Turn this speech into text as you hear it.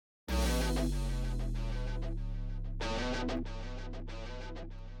So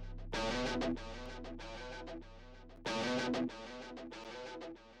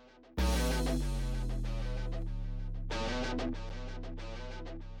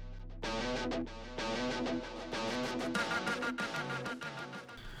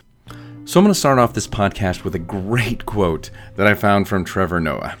I'm going to start off this podcast with a great quote that I found from Trevor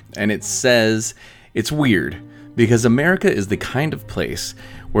Noah. And it says, "It's weird because America is the kind of place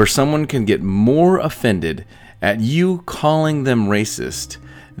where someone can get more offended at you calling them racist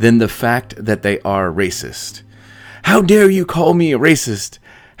than the fact that they are racist. How dare you call me a racist?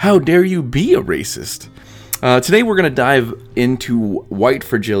 How dare you be a racist?" Today we're going to dive into white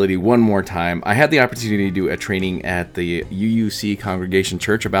fragility one more time. I had the opportunity to do a training at the UUC Congregation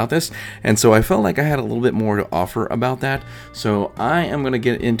Church about this, and so I felt like I had a little bit more to offer about that. So I am going to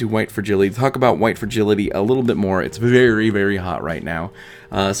get into white fragility, talk about white fragility a little bit more. It's very, very hot right now.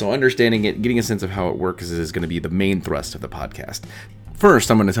 So understanding it, getting a sense of how it works is going to be the main thrust of the podcast. First,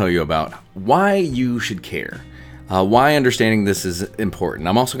 I'm going to tell you about why you should care. Why understanding this is important.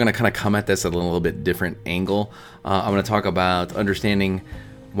 I'm also going to kind of come at this at a little bit different angle. I'm going to talk about understanding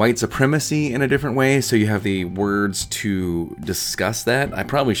white supremacy in a different way, so you have the words to discuss that. I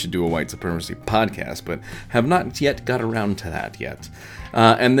probably should do a white supremacy podcast, but have not yet got around to that yet.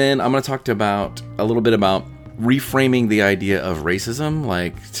 And then I'm going to talk about a little bit about reframing the idea of racism,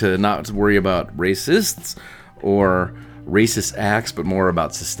 like to not worry about racists or racist acts, but more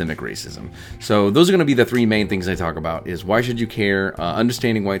about systemic racism. So those are going to be the three main things I talk about: is why should you care,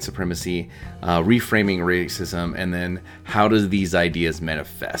 understanding white supremacy, reframing racism, and then how does these ideas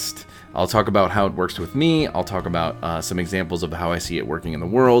manifest. I'll talk about how it works with me. I'll talk about some examples of how I see it working in the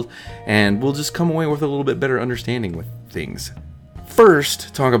world, and we'll just come away with a little bit better understanding with things.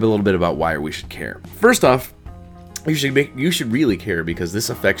 First, talk a little bit about why we should care. First off, you should really care because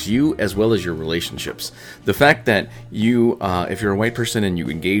this affects you as well as your relationships. The fact that you, if you're a white person and you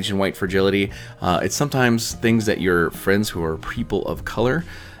engage in white fragility, it's sometimes things that your friends who are people of color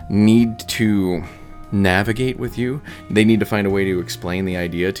need to navigate with you. They need to find a way to explain the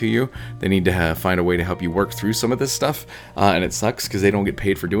idea to you. They need to find a way to help you work through some of this stuff. And it sucks because they don't get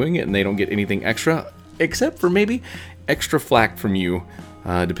paid for doing it and they don't get anything extra, except for maybe extra flack from you,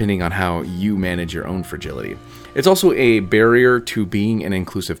 depending on how you manage your own fragility. It's also a barrier to being an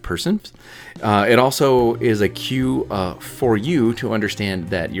inclusive person. It also is a cue for you to understand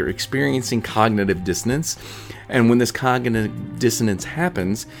that you're experiencing cognitive dissonance. And when this cognitive dissonance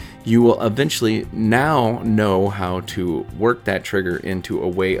happens, you will eventually now know how to work that trigger into a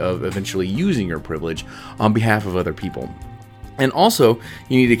way of eventually using your privilege on behalf of other people. And also,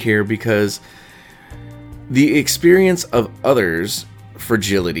 you need to care because the experience of others'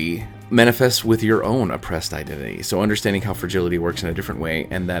 fragility manifests with your own oppressed identity. So understanding how fragility works in a different way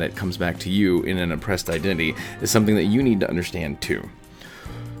and that it comes back to you in an oppressed identity is something that you need to understand too.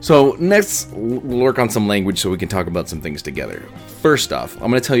 So next, we'll work on some language so we can talk about some things together. First off,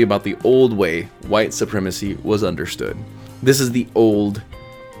 I'm going to tell you about the old way white supremacy was understood. This is the old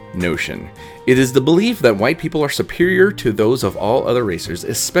notion. It is the belief that white people are superior to those of all other races,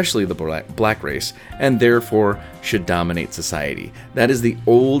 especially the black race, and therefore should dominate society. That is the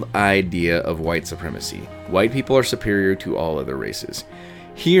old idea of white supremacy. White people are superior to all other races.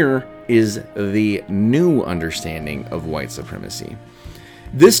 Here is the new understanding of white supremacy.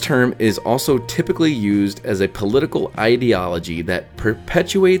 This term is also typically used as a political ideology that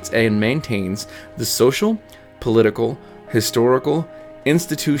perpetuates and maintains the social, political, historical,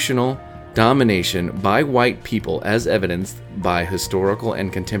 institutional domination by white people as evidenced by historical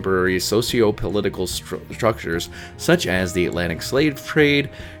and contemporary socio-political structures such as the Atlantic slave trade,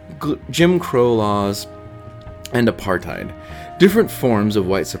 Jim Crow laws, and apartheid. Different forms of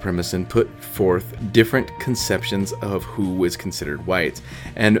white supremacy put forth different conceptions of who is considered white,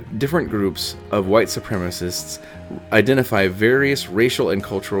 and different groups of white supremacists identify various racial and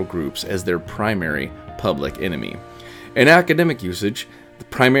cultural groups as their primary public enemy. In academic usage,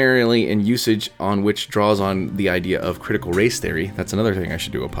 primarily in usage on which draws on the idea of critical race theory, that's another thing I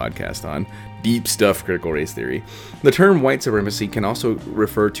should do a podcast on, deep stuff critical race theory. The term white supremacy can also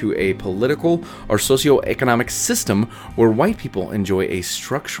refer to a political or socioeconomic system where white people enjoy a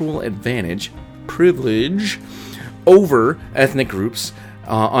structural advantage, privilege, over ethnic groups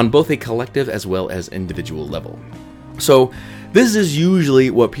on both a collective as well as individual level. So This is usually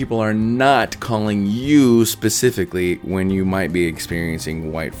what people are not calling you specifically when you might be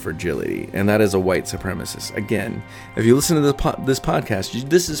experiencing white fragility, and that is a white supremacist. Again, if you listen to this podcast,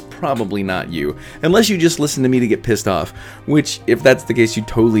 this is probably not you, unless you just listen to me to get pissed off, which, if that's the case, you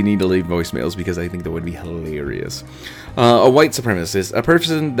totally need to leave voicemails because I think that would be hilarious. A white supremacist, a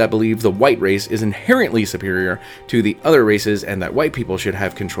person that believes the white race is inherently superior to the other races and that white people should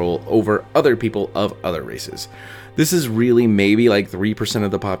have control over other people of other races. This is really maybe like 3%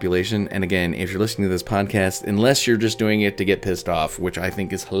 of the population. And again, if you're listening to this podcast, unless you're just doing it to get pissed off, which I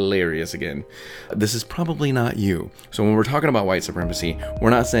think is hilarious again, this is probably not you. So when we're talking about white supremacy, we're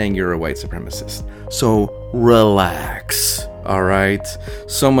not saying you're a white supremacist. So relax. All right?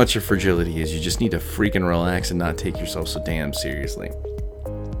 So much of fragility is you just need to freaking relax and not take yourself so damn seriously.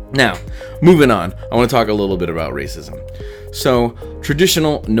 Now, moving on, I want to talk a little bit about racism. So,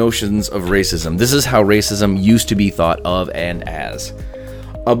 traditional notions of racism. This is how racism used to be thought of and as.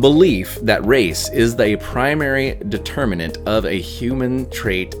 A belief that race is the primary determinant of a human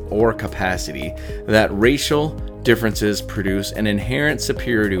trait or capacity, that racial differences produce an inherent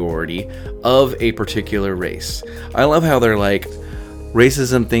superiority of a particular race. I love how they're like,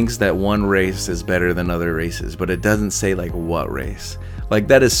 racism thinks that one race is better than other races, but it doesn't say like what race. Like,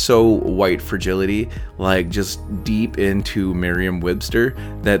 that is so white fragility, like just deep into Merriam-Webster,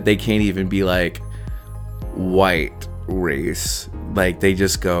 that they can't even be like white race. Like, they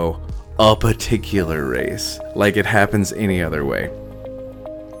just go a particular race, like it happens any other way.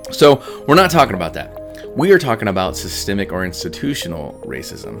 So we're not talking about that. We are talking about systemic or institutional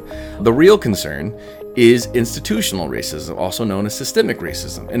racism. The real concern is institutional racism, also known as systemic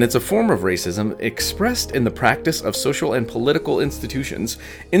racism, and it's a form of racism expressed in the practice of social and political institutions.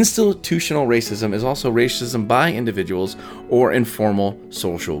 Institutional racism is also racism by individuals or informal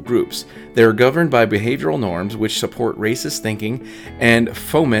social groups. They are governed by behavioral norms which support racist thinking and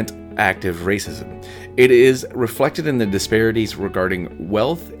foment active racism. It is reflected in the disparities regarding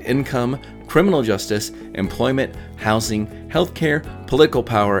wealth, income, criminal justice, employment, housing, healthcare, political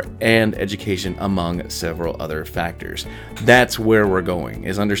power, and education, among several other factors. That's where we're going,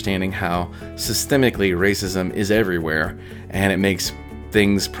 is understanding how systemically racism is everywhere, and it makes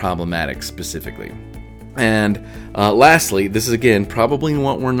things problematic specifically. And lastly, this is again probably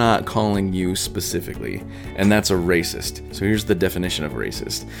what we're not calling you specifically, and that's a racist. So here's the definition of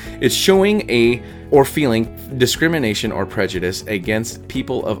racist. It's showing or feeling discrimination or prejudice against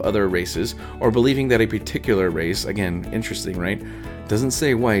people of other races, or believing that a particular race, again, interesting, right? Doesn't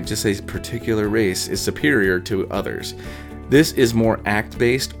say white, just says particular race is superior to others. This is more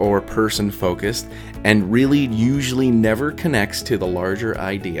act-based or person-focused and really usually never connects to the larger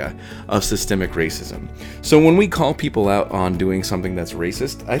idea of systemic racism. So when we call people out on doing something that's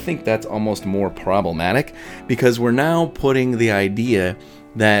racist, I think that's almost more problematic because we're now putting the idea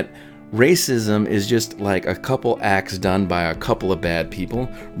that racism is just like a couple acts done by a couple of bad people,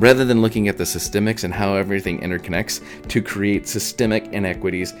 rather than looking at the systemics and how everything interconnects to create systemic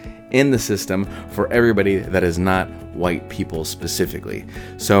inequities in the system for everybody that is not white people specifically.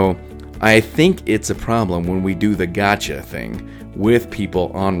 So I think it's a problem when we do the gotcha thing with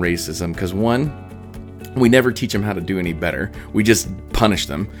people on racism, because one, we never teach them how to do any better. We just punish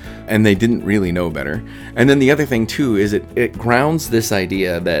them, and they didn't really know better. And then the other thing too is it grounds this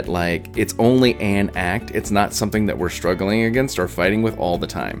idea that like it's only an act. It's not something that we're struggling against or fighting with all the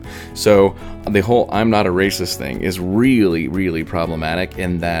time. So the whole "I'm not a racist" thing is really, really problematic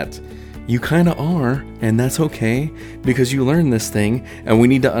in that you kind of are, and that's okay because you learned this thing, and we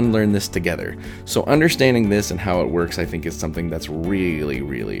need to unlearn this together. So understanding this and how it works, I think, is something that's really,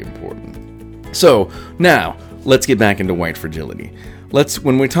 really important. So now let's get back into white fragility.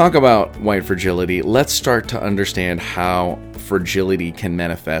 When we talk about white fragility, let's start to understand how fragility can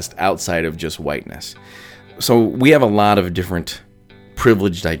manifest outside of just whiteness. So we have a lot of different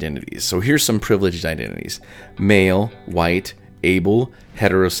privileged identities. So here's some privileged identities: male, white, able,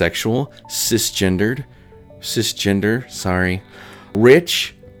 heterosexual, cisgender,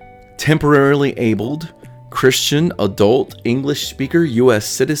 rich, temporarily abled, Christian, adult, English speaker, U.S.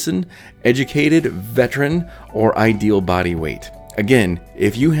 citizen, educated, veteran, or ideal body weight. Again,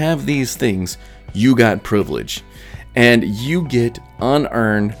 if you have these things, you got privilege, and you get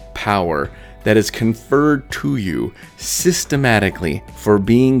unearned power that is conferred to you systematically for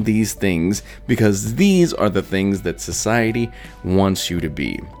being these things, because these are the things that society wants you to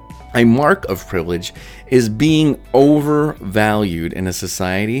be. A mark of privilege is being overvalued in a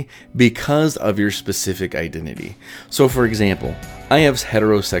society because of your specific identity. So for example, I have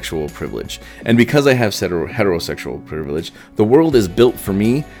heterosexual privilege, and because I have heterosexual privilege, the world is built for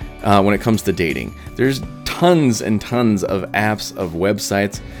me when it comes to dating. There's tons and tons of apps, of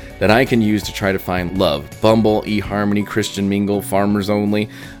websites that I can use to try to find love. Bumble, eHarmony, Christian Mingle, Farmers Only,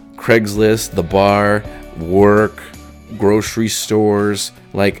 Craigslist, The Bar, work, grocery stores,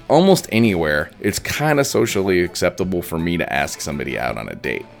 like almost anywhere. It's kind of socially acceptable for me to ask somebody out on a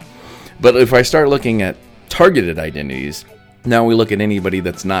date. But if I start looking at targeted identities, now we look at anybody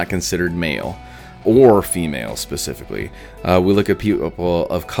that's not considered male or female specifically. We look at people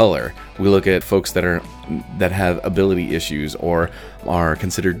of color. We look at folks that have ability issues or are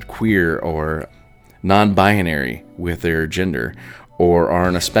considered queer or non-binary with their gender, or are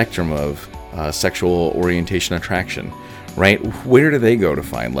on a spectrum of sexual orientation attraction, right? Where do they go to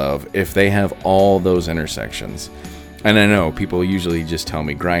find love if they have all those intersections? And I know people usually just tell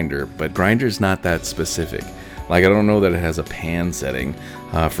me Grindr, but Grindr's not that specific. Like, I don't know that it has a pan setting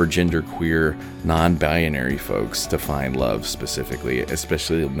for genderqueer, non-binary folks to find love specifically,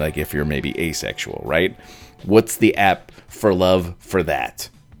 especially like if you're maybe asexual, right? What's the app for love for that?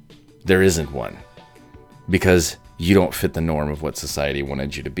 There isn't one, because you don't fit the norm of what society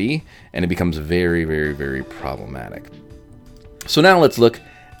wanted you to be, and it becomes very, very, very problematic. So now let's look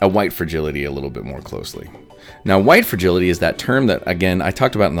at white fragility a little bit more closely. Now, white fragility is that term that, again, I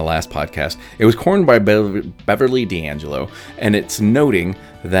talked about in the last podcast. It was coined by Beverly D'Angelo, and it's noting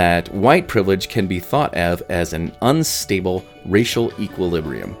that white privilege can be thought of as an unstable racial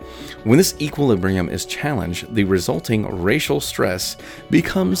equilibrium. When this equilibrium is challenged, the resulting racial stress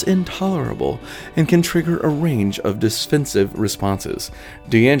becomes intolerable and can trigger a range of defensive responses.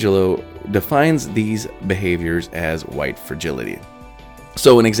 D'Angelo defines these behaviors as white fragility.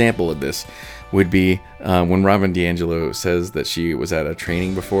 So an example of this would be when Robin DiAngelo says that she was at a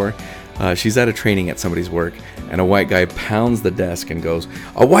training before. She's at a training at somebody's work, and a white guy pounds the desk and goes,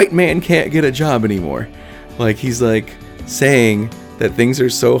 "A white man can't get a job anymore." Like, he's like saying that things are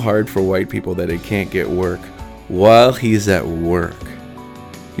so hard for white people that it can't get work while he's at work.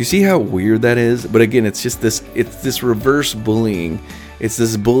 You see how weird that is? But again, it's this reverse bullying. It's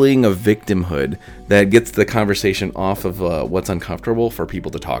this bullying of victimhood that gets the conversation off of what's uncomfortable for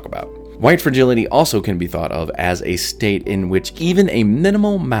people to talk about. White fragility also can be thought of as a state in which even a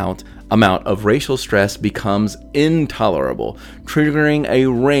minimal amount of racial stress becomes intolerable, triggering a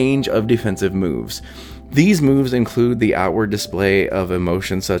range of defensive moves. These moves include the outward display of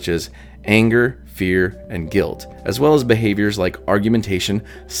emotions such as anger, fear, and guilt, as well as behaviors like argumentation,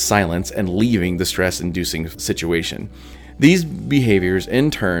 silence, and leaving the stress-inducing situation. These behaviors, in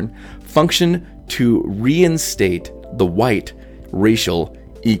turn, function to reinstate the white racial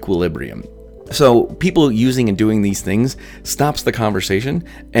equilibrium. So people using and doing these things stops the conversation,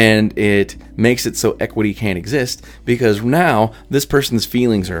 and it makes it so equity can't exist, because now this person's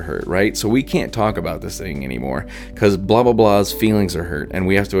feelings are hurt, right? So we can't talk about this thing anymore because blah blah blah's feelings are hurt, and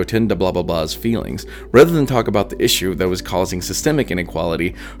we have to attend to blah blah blah's feelings rather than talk about the issue that was causing systemic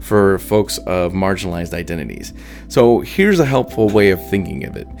inequality for folks of marginalized identities. So here's a helpful way of thinking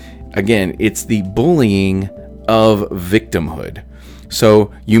of it. Again, it's the bullying of victimhood.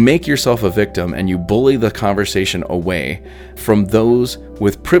 So you make yourself a victim and you bully the conversation away from those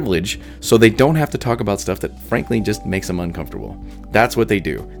with privilege so they don't have to talk about stuff that frankly just makes them uncomfortable. That's what they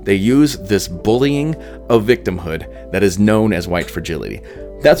do. They use this bullying of victimhood that is known as white fragility.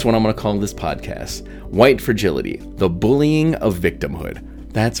 That's what I'm going to call this podcast. White fragility, the bullying of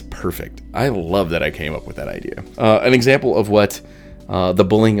victimhood. That's perfect. I love that I came up with that idea. An example of what the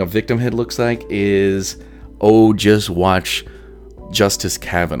bullying of victimhood looks like is, just watch Justice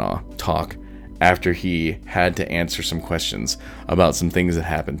Kavanaugh talk after he had to answer some questions about some things that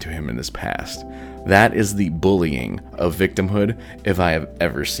happened to him in his past. That is the bullying of victimhood if I have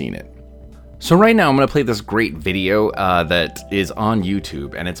ever seen it. So right now I'm going to play this great video that is on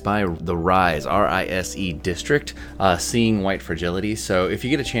YouTube, and it's by the RISE, R-I-S-E District, Seeing White Fragility. So if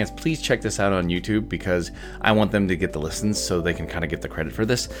you get a chance, please check this out on YouTube, because I want them to get the listens so they can kind of get the credit for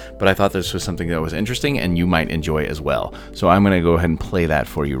this. But I thought this was something that was interesting and you might enjoy as well. So I'm going to go ahead and play that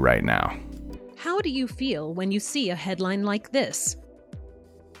for you right now. How do you feel when you see a headline like this?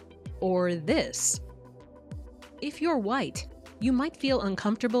 Or this? If you're white, you might feel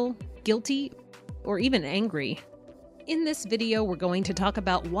uncomfortable, guilty, or even angry. In this video, we're going to talk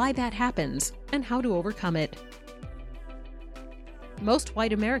about why that happens and how to overcome it. Most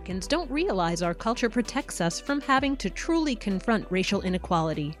white Americans don't realize our culture protects us from having to truly confront racial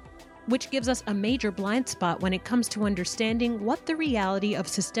inequality, which gives us a major blind spot when it comes to understanding what the reality of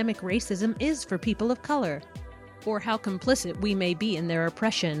systemic racism is for people of color, or how complicit we may be in their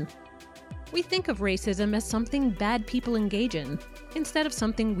oppression. We think of racism as something bad people engage in, instead of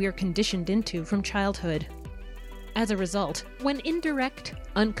something we're conditioned into from childhood. As a result, when indirect,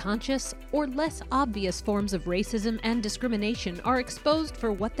 unconscious, or less obvious forms of racism and discrimination are exposed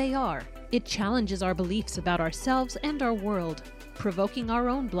for what they are, it challenges our beliefs about ourselves and our world, provoking our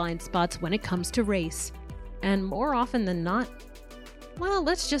own blind spots when it comes to race. And more often than not, well,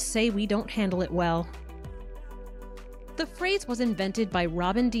 let's just say we don't handle it well. The phrase was invented by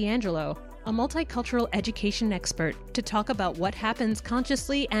Robin DiAngelo, a multicultural education expert, to talk about what happens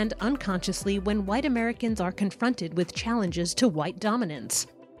consciously and unconsciously when white Americans are confronted with challenges to white dominance.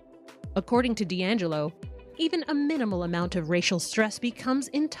 According to DiAngelo, even a minimal amount of racial stress becomes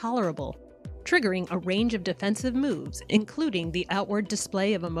intolerable, triggering a range of defensive moves, including the outward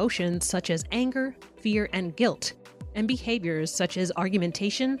display of emotions such as anger, fear, and guilt, and behaviors such as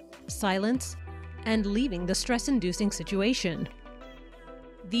argumentation, silence, and leaving the stress-inducing situation.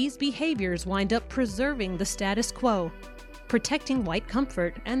 These behaviors wind up preserving the status quo, protecting white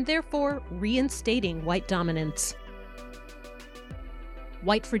comfort, and therefore reinstating white dominance.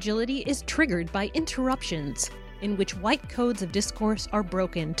 White fragility is triggered by interruptions, in which white codes of discourse are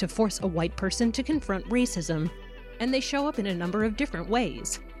broken to force a white person to confront racism, and they show up in a number of different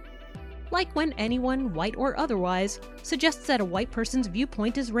ways. Like when anyone, white or otherwise, suggests that a white person's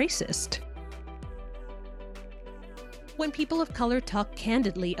viewpoint is racist. When people of color talk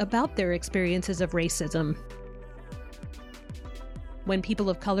candidly about their experiences of racism. When people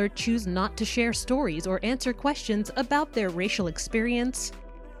of color choose not to share stories or answer questions about their racial experience.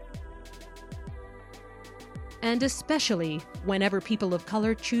 And especially whenever people of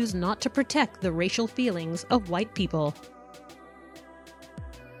color choose not to protect the racial feelings of white people.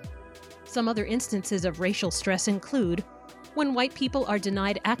 Some other instances of racial stress include when white people are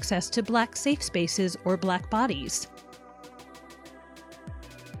denied access to black safe spaces or black bodies.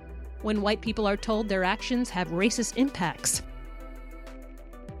 When white people are told their actions have racist impacts.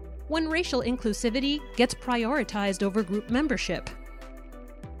 When racial inclusivity gets prioritized over group membership.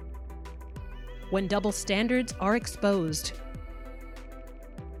 When double standards are exposed.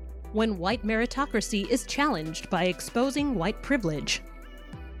 When white meritocracy is challenged by exposing white privilege.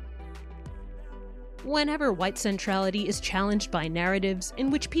 Whenever white centrality is challenged by narratives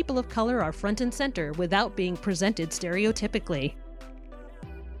in which people of color are front and center without being presented stereotypically.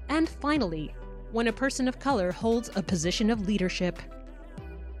 And finally, when a person of color holds a position of leadership.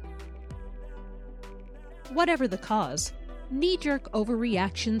 Whatever the cause, knee-jerk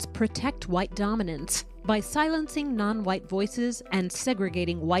overreactions protect white dominance by silencing non-white voices and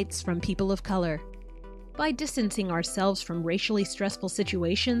segregating whites from people of color. By distancing ourselves from racially stressful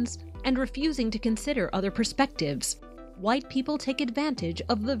situations and refusing to consider other perspectives, white people take advantage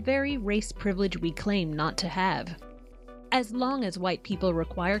of the very race privilege we claim not to have. As long as white people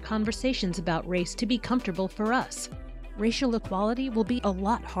require conversations about race to be comfortable for us, racial equality will be a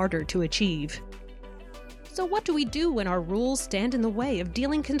lot harder to achieve. So what do we do when our rules stand in the way of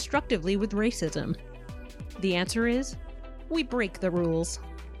dealing constructively with racism? The answer is, we break the rules.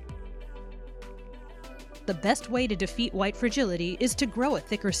 The best way to defeat white fragility is to grow a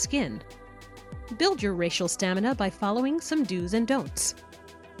thicker skin. Build your racial stamina by following some do's and don'ts.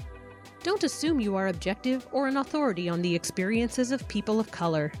 Don't assume you are objective or an authority on the experiences of people of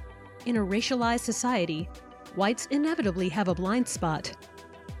color. In a racialized society, whites inevitably have a blind spot.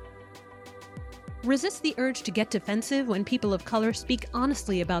 Resist the urge to get defensive when people of color speak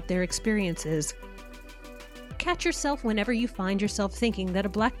honestly about their experiences. Catch yourself whenever you find yourself thinking that a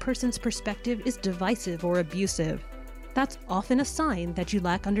black person's perspective is divisive or abusive. That's often a sign that you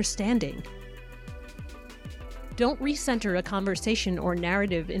lack understanding. Don't recenter a conversation or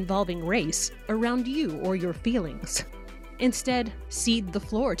narrative involving race around you or your feelings. Instead, cede the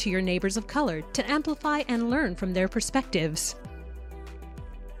floor to your neighbors of color to amplify and learn from their perspectives.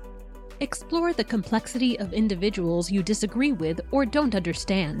 Explore the complexity of individuals you disagree with or don't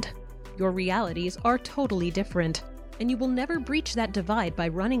understand. Your realities are totally different, and you will never breach that divide by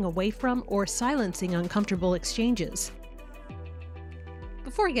running away from or silencing uncomfortable exchanges.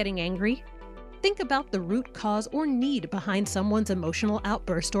 Before getting angry, think about the root cause or need behind someone's emotional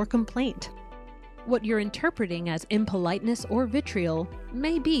outburst or complaint. What you're interpreting as impoliteness or vitriol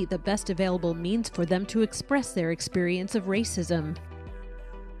may be the best available means for them to express their experience of racism.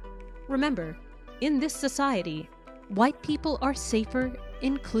 Remember, in this society, white people are safer,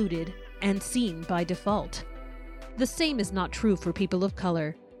 included, and seen by default. The same is not true for people of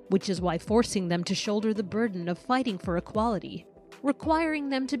color, which is why forcing them to shoulder the burden of fighting for equality, requiring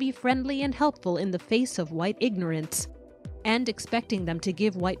them to be friendly and helpful in the face of white ignorance, and expecting them to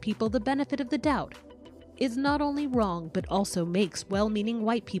give white people the benefit of the doubt, is not only wrong but also makes well-meaning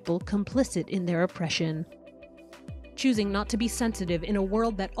white people complicit in their oppression. Choosing not to be sensitive in a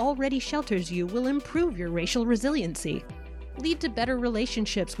world that already shelters you will improve your racial resiliency, lead to better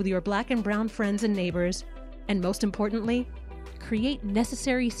relationships with your Black and brown friends and neighbors, and most importantly, create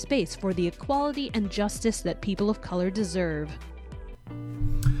necessary space for the equality and justice that people of color deserve.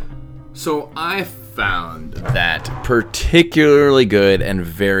 So I found that particularly good and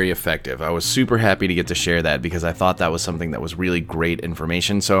very effective. I was super happy to get to share that because I thought that was something that was really great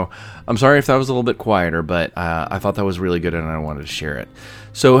information. So I'm sorry if that was a little bit quieter, but I thought that was really good and I wanted to share it.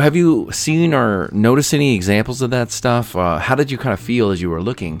 So have you seen or noticed any examples of that stuff? How did you kind of feel as you were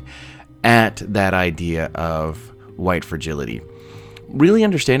looking at that idea of white fragility? Really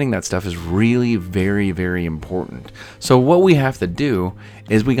understanding that stuff is really very, very important. So what we have to do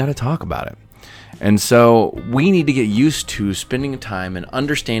is we got to talk about it. And so we need to get used to spending time and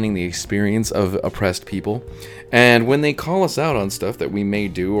understanding the experience of oppressed people. And when they call us out on stuff that we may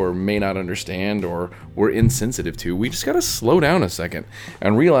do or may not understand or we're insensitive to, we just got to slow down a second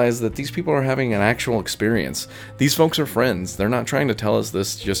and realize that these people are having an actual experience. These folks are friends. They're not trying to tell us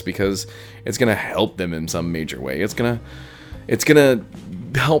this just because it's going to help them in some major way. It's going to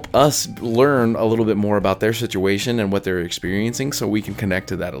help us learn a little bit more about their situation and what they're experiencing so we can connect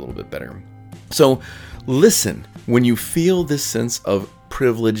to that a little bit better. So listen when you feel this sense of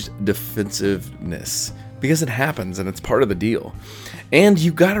privileged defensiveness, because it happens and it's part of the deal. And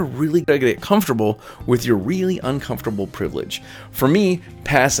you gotta really get comfortable with your really uncomfortable privilege. For me,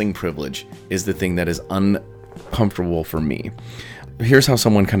 passing privilege is the thing that is uncomfortable for me. Here's how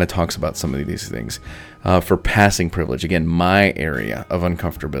someone kind of talks about some of these things. For passing privilege, again, my area of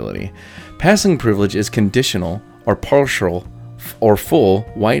uncomfortability. Passing privilege is conditional or partial or full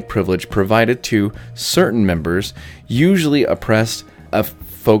white privilege provided to certain members, usually oppressed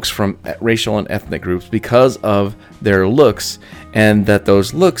folks from racial and ethnic groups because of their looks, and that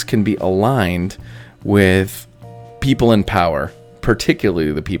those looks can be aligned with people in power,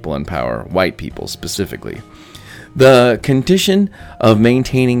 particularly the people in power, white people specifically. The condition of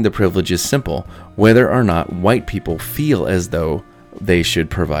maintaining the privilege is simple: whether or not white people feel as though they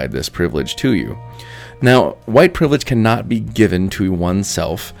should provide this privilege to you. Now, white privilege cannot be given to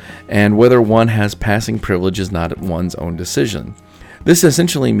oneself, and whether one has passing privilege is not one's own decision. This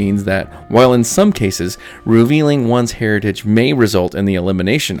essentially means that, while in some cases revealing one's heritage may result in the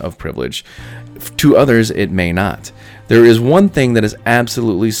elimination of privilege, to others it may not. There is one thing that is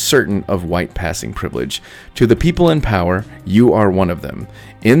absolutely certain of white passing privilege. To the people in power, you are one of them.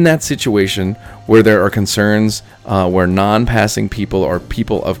 In that situation where there are concerns where non-passing people or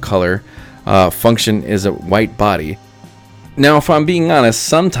people of color function as a white body. Now, if I'm being honest,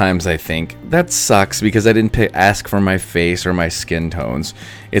 sometimes I think that sucks because I didn't ask for my face or my skin tones.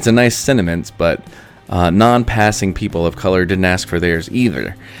 It's a nice sentiment, but non-passing people of color didn't ask for theirs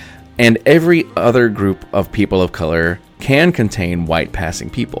either. And every other group of people of color can contain white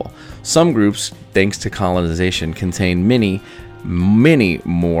passing people. Some groups, thanks to colonization, contain many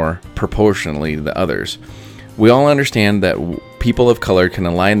more proportionally than others. We all understand that people of color can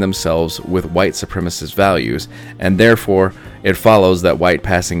align themselves with white supremacist values, and therefore it follows that white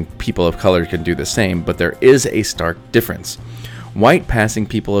passing people of color can do the same, but there is a stark difference. White passing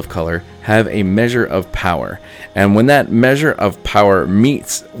people of color have a measure of power, and when that measure of power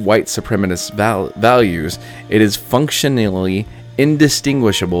meets white supremacist values, it is functionally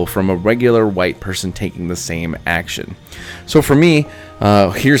indistinguishable from a regular white person taking the same action. So for me,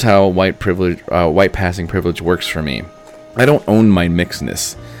 here's how white passing privilege works for me. I don't own my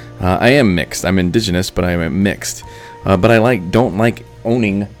mixedness. I am mixed. I'm indigenous, but I am mixed. But I don't like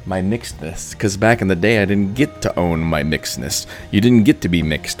owning my mixedness, because back in the day I didn't get to own my mixedness. You didn't get to be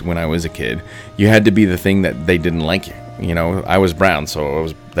mixed when I was a kid. You had to be the thing that they didn't like you. You know, I was brown,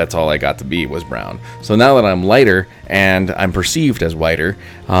 so that's all I got to be was brown. So now that I'm lighter and I'm perceived as whiter,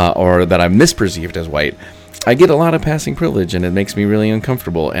 or that I'm misperceived as white, I get a lot of passing privilege, and it makes me really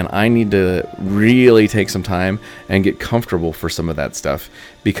uncomfortable, and I need to really take some time and get comfortable for some of that stuff,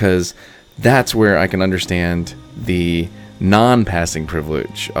 because that's where I can understand the non-passing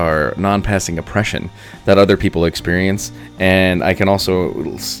privilege or non-passing oppression that other people experience, and I can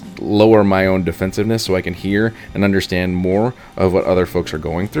also lower my own defensiveness so I can hear and understand more of what other folks are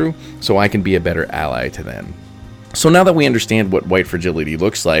going through, so I can be a better ally to them. So now that we understand what white fragility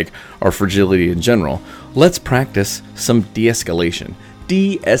looks like, or fragility in general, let's practice some de-escalation.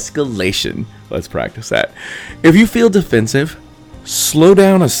 De-escalation. Let's practice that. If you feel defensive, slow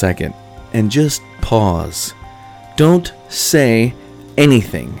down a second and just pause. Don't say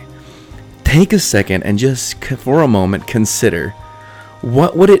anything. Take a second and just for a moment consider,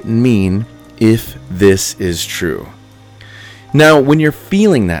 what would it mean if this is true? Now, when you're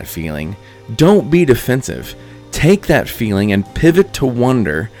feeling that feeling, don't be defensive. take that feeling and pivot to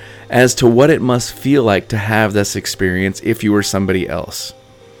wonder as to what it must feel like to have this experience if you were somebody else.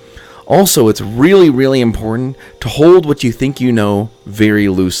 Also, it's really, really important to hold what you think you know very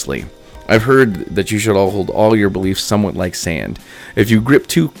loosely. I've heard that you should hold all your beliefs somewhat like sand. If you grip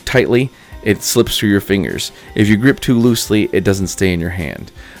too tightly, it slips through your fingers. If you grip too loosely, it doesn't stay in your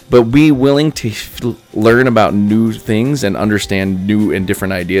hand. But be willing to learn about new things and understand new and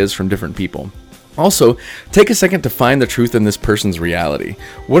different ideas from different people. Also, take a second to find the truth in this person's reality.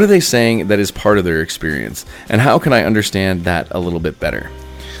 What are they saying that is part of their experience? And how can I understand that a little bit better?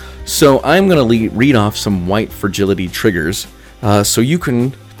 So I'm going to read off some white fragility triggers so you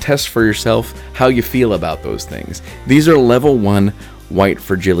can test for yourself how you feel about those things. These are level 1 white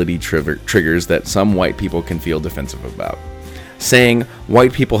fragility triggers that some white people can feel defensive about. Saying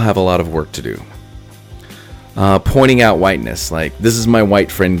white people have a lot of work to do. Pointing out whiteness, like, this is my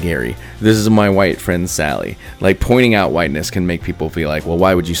white friend Gary, this is my white friend Sally. Like, pointing out whiteness can make people feel like, well,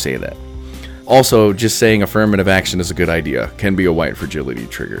 why would you say that? Also, just saying affirmative action is a good idea can be a white fragility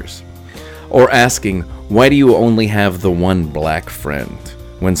triggers. Or asking, why do you only have the one black friend?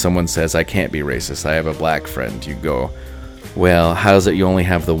 When someone says, I can't be racist, I have a black friend, you go, well, how is it you only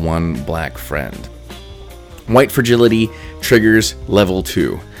have the one black friend? White fragility triggers level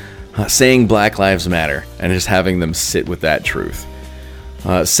 2. Saying Black Lives Matter and just having them sit with that truth.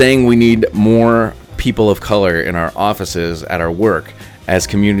 Saying we need more people of color in our offices, at our work, as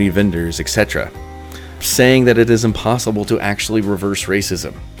community vendors, etc. Saying that it is impossible to actually reverse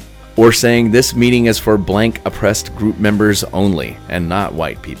racism. Or saying this meeting is for blank oppressed group members only and not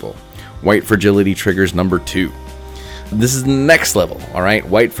white people. White fragility triggers number 2. This is the next level, all right?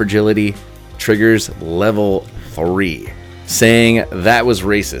 White fragility triggers level 3. Saying that was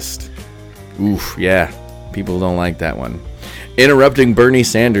racist. Oof, yeah, people don't like that one. Interrupting Bernie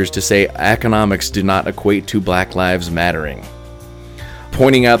Sanders to say economics do not equate to Black Lives Mattering.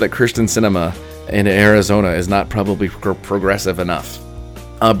 Pointing out that Kyrsten Sinema in Arizona is not probably progressive enough.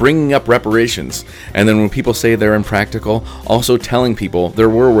 Bringing up reparations, and then when people say they're impractical, also telling people there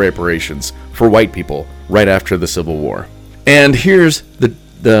were reparations for white people right after the Civil War. And here's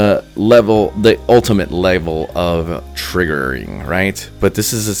the ultimate level of triggering, right? But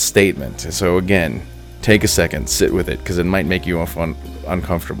this is a statement, so again, take a second, sit with it, because it might make you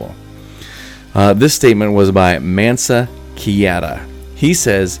uncomfortable. This statement was by Mansa Kiata. He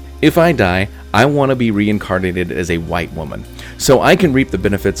says, if I die, I want to be reincarnated as a white woman, so I can reap the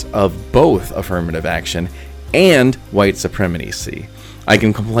benefits of both affirmative action and white supremacy. I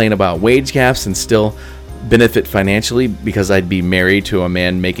can complain about wage gaps and still benefit financially because I'd be married to a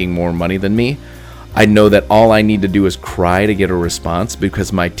man making more money than me. I know that all I need to do is cry to get a response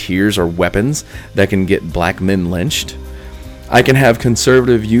because my tears are weapons that can get black men lynched. I can have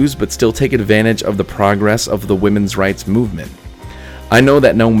conservative views but still take advantage of the progress of the women's rights movement. I know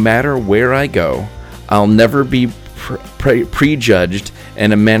that no matter where I go, I'll never be prejudged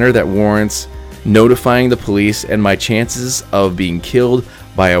in a manner that warrants notifying the police, and my chances of being killed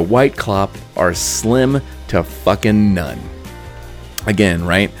by a white cop are slim to fucking none. Again,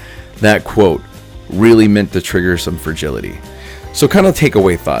 right? That quote really meant to trigger some fragility. So kind of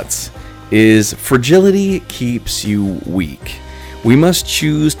takeaway thoughts is fragility keeps you weak. We must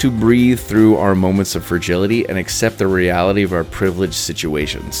choose to breathe through our moments of fragility and accept the reality of our privileged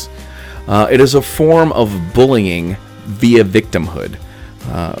situations. It is a form of bullying via victimhood.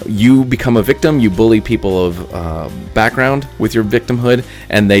 You become a victim, you bully people of background with your victimhood,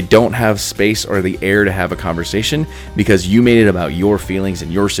 and they don't have space or the air to have a conversation because you made it about your feelings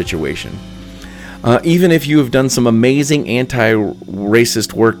and your situation. Even if you have done some amazing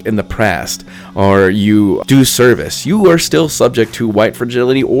anti-racist work in the past, or you do service, you are still subject to white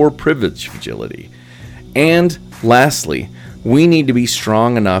fragility or privilege fragility. And lastly, we need to be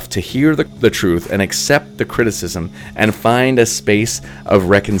strong enough to hear the truth and accept the criticism and find a space of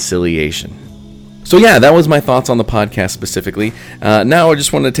reconciliation. So yeah, that was my thoughts on the podcast specifically. Now I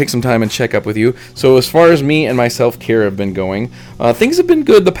just wanted to take some time and check up with you. So as far as me and my self-care have been going, things have been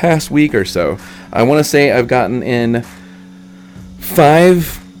good the past week or so. I want to say I've gotten in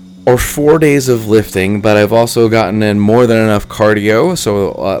 5 or 4 days of lifting, but I've also gotten in more than enough cardio,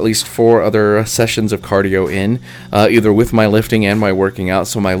 so at least 4 other sessions of cardio in, either with my lifting and my working out.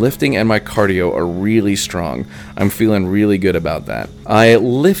 So my lifting and my cardio are really strong. I'm feeling really good about that. I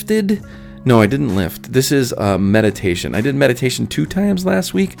lifted No, I didn't lift. This is meditation. I did meditation 2 times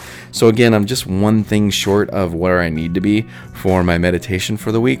last week. So again, I'm just one thing short of where I need to be for my meditation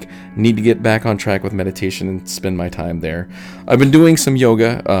for the week. Need to get back on track with meditation and spend my time there. I've been doing some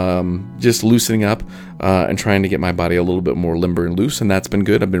yoga, just loosening up and trying to get my body a little bit more limber and loose, and that's been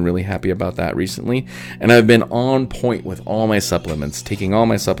good. I've been really happy about that recently. And I've been on point with all my supplements, taking all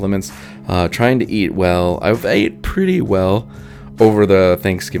my supplements, trying to eat well. I've ate pretty well over the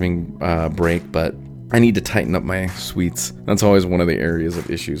Thanksgiving break, but I need to tighten up my sweets. That's always one of the areas of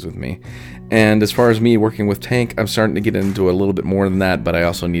issues with me. And as far as me working with Tank, I'm starting to get into a little bit more than that, but I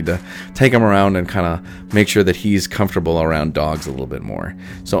also need to take him around and kind of make sure that he's comfortable around dogs a little bit more.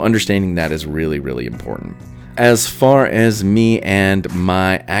 So understanding that is really, really important. As far as me and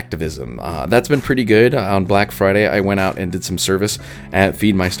my activism, that's been pretty good. On Black Friday, I went out and did some service at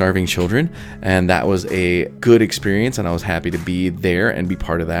Feed My Starving Children, and that was a good experience, and I was happy to be there and be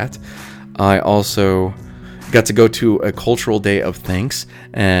part of that. I also got to go to a cultural day of thanks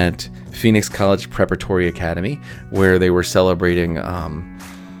at Phoenix College Preparatory Academy, where they were celebrating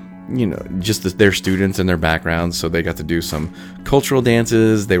just their students and their backgrounds. So they got to do some cultural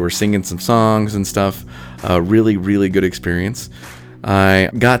dances. They were singing some songs and stuff. Really, really good experience. I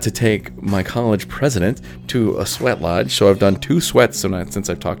got to take my college president to a sweat lodge. So I've done 2 sweats since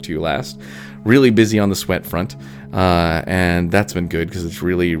I've talked to you last. Really busy on the sweat front. And that's been good because it's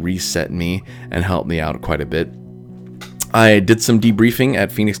really reset me and helped me out quite a bit. I did some debriefing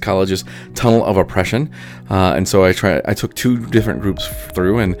at Phoenix College's Tunnel of Oppression, and so I took 2 different groups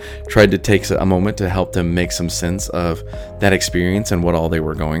through and tried to take a moment to help them make some sense of that experience and what all they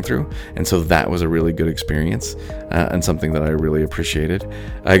were going through, and so that was a really good experience and something that I really appreciated.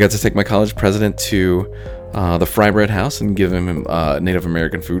 I got to take my college president to the Fry Bread House and give him Native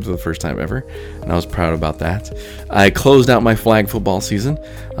American food for the first time ever, and I was proud about that. I closed out my flag football season.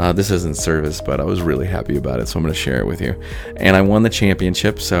 This isn't service, but I was really happy about it, so I'm going to share it with you. And I won the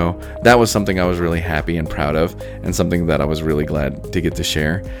championship, so that was something I was really happy and proud of, and something that I was really glad to get to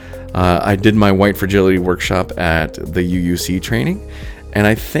share. I did my white fragility workshop at the UUC training, and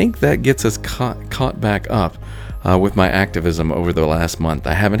I think that gets us caught back up with my activism over the last month.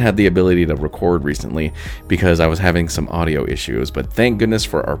 I haven't had the ability to record recently because I was having some audio issues, but thank goodness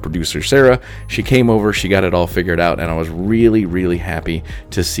for our producer Sarah. She came over, she got it all figured out, and I was really, really happy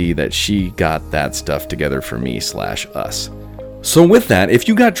to see that she got that stuff together for me/us. So with that, if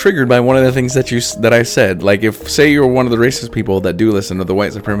you got triggered by one of the things that I said, like if say you're one of the racist people that do listen or the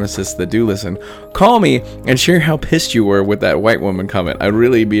white supremacists that do listen, call me and share how pissed you were with that white woman comment. I'd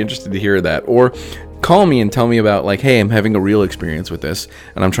really be interested to hear that. Or call me and tell me about like, hey, I'm having a real experience with this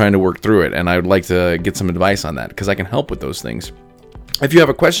and I'm trying to work through it, and I would like to get some advice on that because I can help with those things. If you have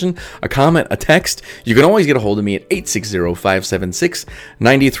a question, a comment, a text, you can always get a hold of me at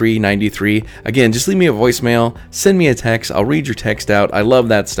 860-576-9393. Again, just leave me a voicemail, send me a text, I'll read your text out. I love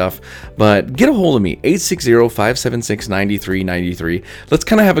that stuff. But get a hold of me, 860-576-9393. Let's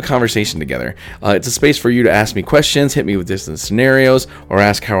kind of have a conversation together. It's a space for you to ask me questions, hit me with distant scenarios, or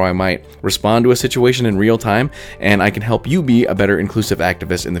ask how I might respond to a situation in real time, and I can help you be a better inclusive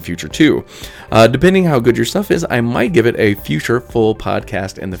activist in the future too. Depending how good your stuff is, I might give it a future full podcast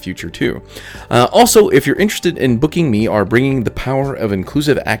in the future too. Also, if you're interested in booking me or bringing the power of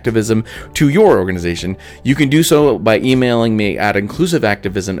inclusive activism to your organization, you can do so by emailing me at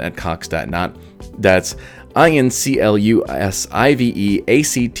inclusiveactivism@cox.net. That's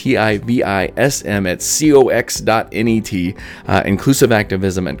inclusiveactivism@cox.net,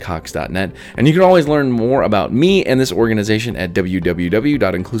 inclusiveactivism@cox.net. And you can always learn more about me and this organization at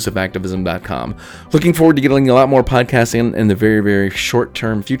www.inclusiveactivism.com. Looking forward to getting a lot more podcasts in the very, very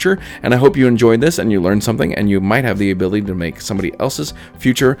short-term future, and I hope you enjoyed this and you learned something, and you might have the ability to make somebody else's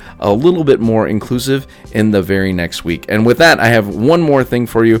future a little bit more inclusive in the very next week. And with that, I have one more thing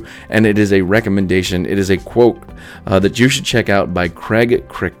for you, and it is a recommendation. It is a quote that you should check out by Craig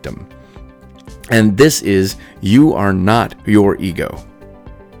Crichton. And this is, "You are not your ego.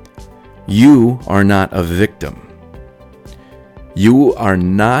 You are not a victim. You are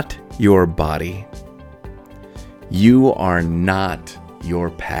not your body. You are not your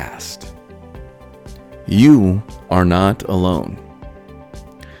past. You are not alone.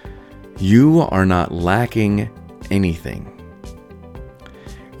 You are not lacking anything.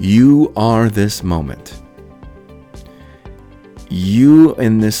 You are this moment. You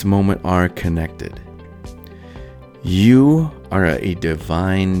in this moment are connected. You are a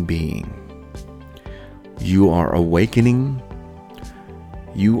divine being. You are awakening.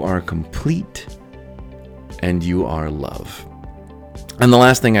 You are complete. And you are love." And the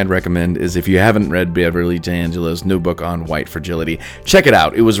last thing I'd recommend is if you haven't read Beverly D'Angelo's new book on white fragility, check it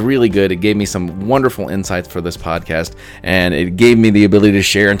out. It was really good. It gave me some wonderful insights for this podcast, and it gave me the ability to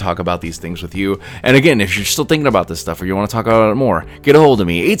share and talk about these things with you. And again, if you're still thinking about this stuff or you want to talk about it more, get a hold of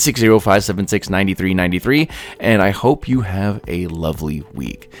me, 860-576-9393, and I hope you have a lovely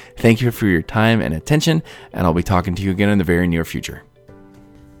week. Thank you for your time and attention, and I'll be talking to you again in the very near future.